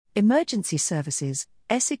Emergency Services.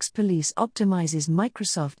 Essex Police optimizes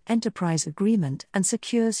Microsoft Enterprise Agreement and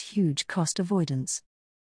secures huge cost avoidance.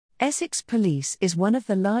 Essex Police is one of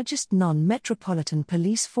the largest non-metropolitan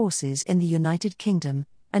police forces in the United Kingdom,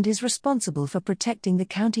 and is responsible for protecting the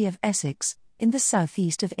county of Essex, in the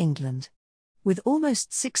southeast of England. With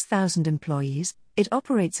almost 6,000 employees, it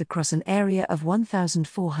operates across an area of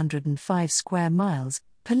 1,405 square miles,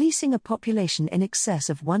 policing a population in excess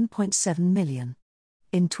of 1.7 million.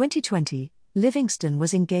 In 2020, Livingston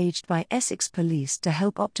was engaged by Essex Police to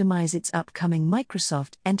help optimize its upcoming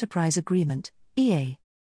Microsoft Enterprise Agreement, EA.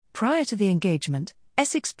 Prior to the engagement,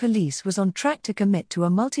 Essex Police was on track to commit to a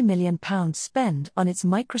multi-million-pound spend on its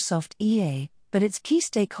Microsoft EA, but its key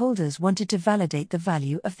stakeholders wanted to validate the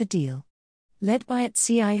value of the deal. Led by its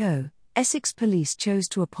CIO, Essex Police chose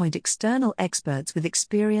to appoint external experts with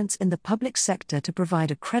experience in the public sector to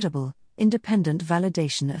provide a credible, independent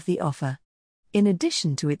validation of the offer. In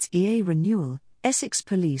addition to its EA renewal, Essex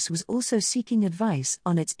Police was also seeking advice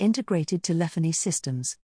on its integrated telephony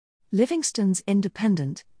systems. Livingston's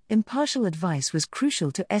independent, impartial advice was crucial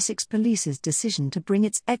to Essex Police's decision to bring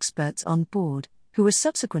its experts on board, who were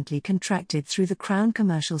subsequently contracted through the Crown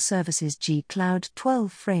Commercial Services G-Cloud 12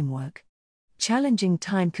 framework. Challenging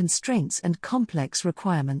time constraints and complex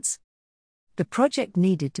requirements. The project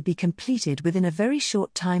needed to be completed within a very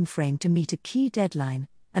short time frame to meet a key deadline,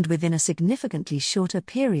 and within a significantly shorter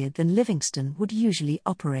period than Livingston would usually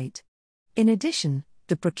operate. In addition,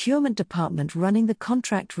 the procurement department running the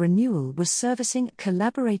contract renewal was servicing a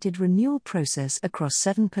collaborated renewal process across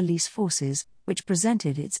 7 police forces, which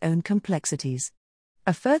presented its own complexities.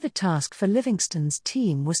 A further task for Livingston's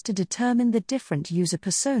team was to determine the different user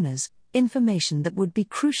personas, information that would be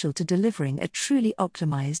crucial to delivering a truly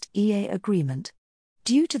optimized EA agreement.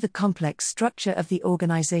 Due to the complex structure of the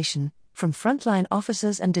organization, from frontline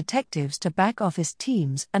officers and detectives to back-office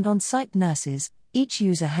teams and on-site nurses, each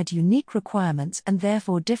user had unique requirements and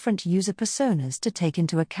therefore different user personas to take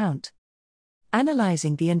into account.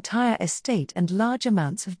 Analyzing the entire estate and large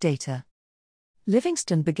amounts of data.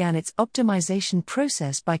 Livingston began its optimization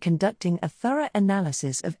process by conducting a thorough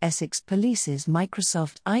analysis of Essex Police's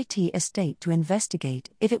Microsoft IT estate to investigate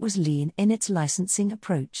if it was lean in its licensing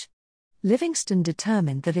approach. Livingston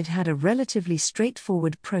determined that it had a relatively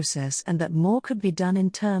straightforward process and that more could be done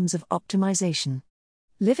in terms of optimization.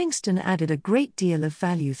 Livingston added a great deal of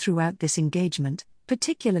value throughout this engagement,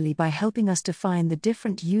 particularly by helping us define the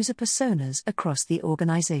different user personas across the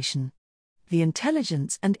organization. The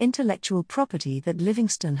intelligence and intellectual property that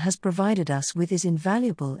Livingston has provided us with is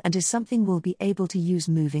invaluable and is something we'll be able to use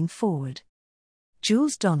moving forward.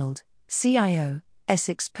 Jules Donald, CIO,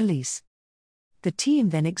 Essex Police. The team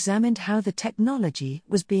then examined how the technology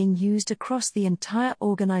was being used across the entire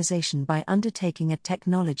organization by undertaking a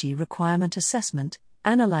technology requirement assessment,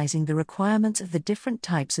 analyzing the requirements of the different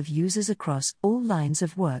types of users across all lines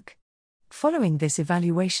of work. Following this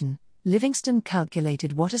evaluation, Livingston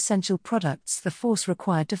calculated what essential products the force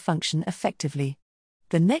required to function effectively.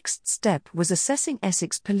 The next step was assessing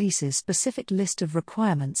Essex Police's specific list of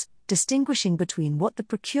requirements, distinguishing between what the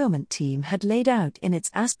procurement team had laid out in its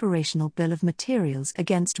aspirational bill of materials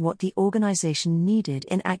against what the organization needed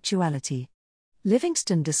in actuality.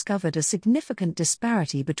 Livingston discovered a significant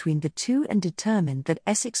disparity between the two and determined that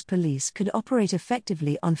Essex Police could operate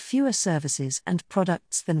effectively on fewer services and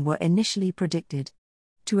products than were initially predicted.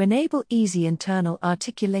 To enable easy internal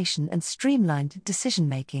articulation and streamlined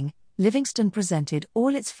decision-making, Livingston presented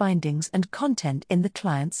all its findings and content in the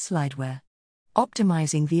client's slideware.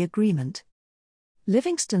 Optimizing the agreement.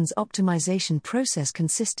 Livingston's optimization process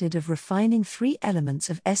consisted of refining 3 elements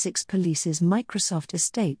of Essex Police's Microsoft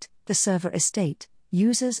estate: the server estate,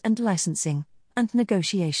 users and licensing, and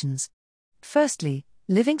negotiations. Firstly,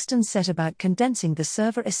 Livingston set about condensing the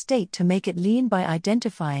server estate to make it lean by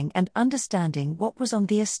identifying and understanding what was on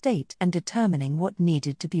the estate and determining what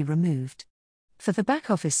needed to be removed. For the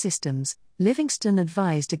back-office systems, Livingston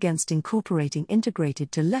advised against incorporating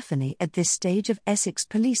integrated telephony at this stage of Essex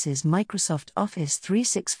Police's Microsoft Office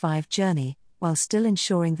 365 journey, while still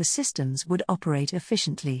ensuring the systems would operate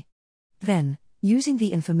efficiently. Then, using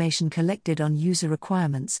the information collected on user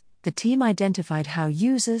requirements, the team identified how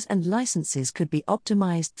users and licenses could be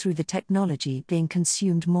optimized through the technology being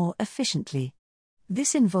consumed more efficiently.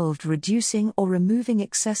 This involved reducing or removing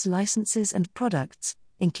excess licenses and products,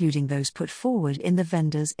 including those put forward in the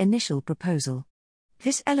vendor's initial proposal.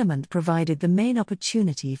 This element provided the main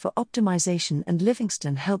opportunity for optimization, and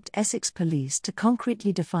Livingston helped Essex Police to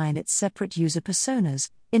concretely define its separate user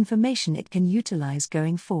personas, information it can utilize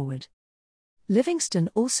going forward. Livingston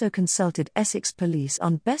also consulted Essex Police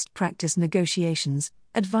on best practice negotiations,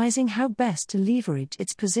 advising how best to leverage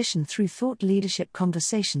its position through thought leadership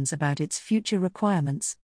conversations about its future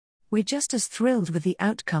requirements. We're just as thrilled with the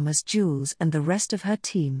outcome as Jules and the rest of her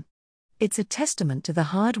team. It's a testament to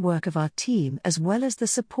the hard work of our team as well as the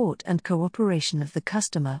support and cooperation of the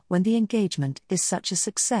customer when the engagement is such a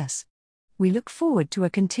success. We look forward to a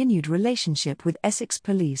continued relationship with Essex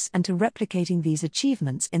Police and to replicating these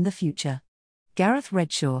achievements in the future. Gareth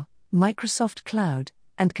Redshaw, Microsoft Cloud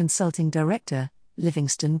and Consulting Director,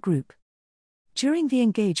 Livingston Group. During the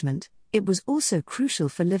engagement, it was also crucial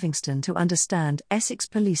for Livingston to understand Essex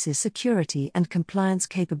Police's security and compliance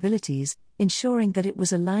capabilities, ensuring that it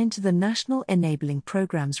was aligned to the National Enabling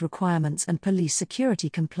Programme's requirements and police security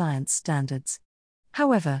compliance standards.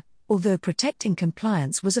 However, although protecting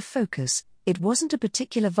compliance was a focus, it wasn't a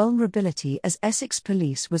particular vulnerability as Essex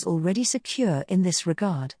Police was already secure in this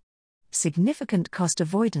regard. Significant cost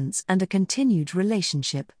avoidance and a continued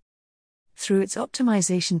relationship. Through its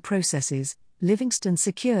optimization processes, Livingston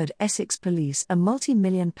secured Essex Police a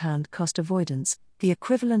multi-million-pound cost avoidance, the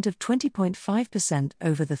equivalent of 20.5%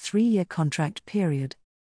 over the 3-year contract period.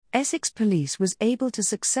 Essex Police was able to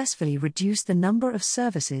successfully reduce the number of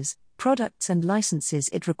services, products and licenses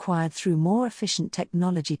it required through more efficient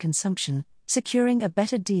technology consumption, securing a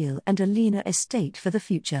better deal and a leaner estate for the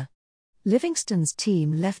future. Livingston's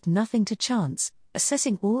team left nothing to chance,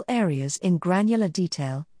 assessing all areas in granular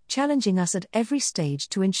detail, challenging us at every stage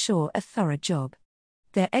to ensure a thorough job.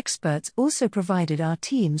 Their experts also provided our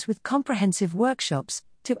teams with comprehensive workshops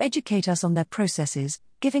to educate us on their processes,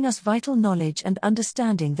 giving us vital knowledge and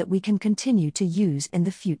understanding that we can continue to use in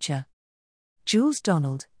the future. Jules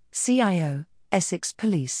Donald, CIO, Essex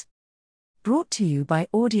Police. Brought to you by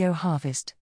Audio Harvest.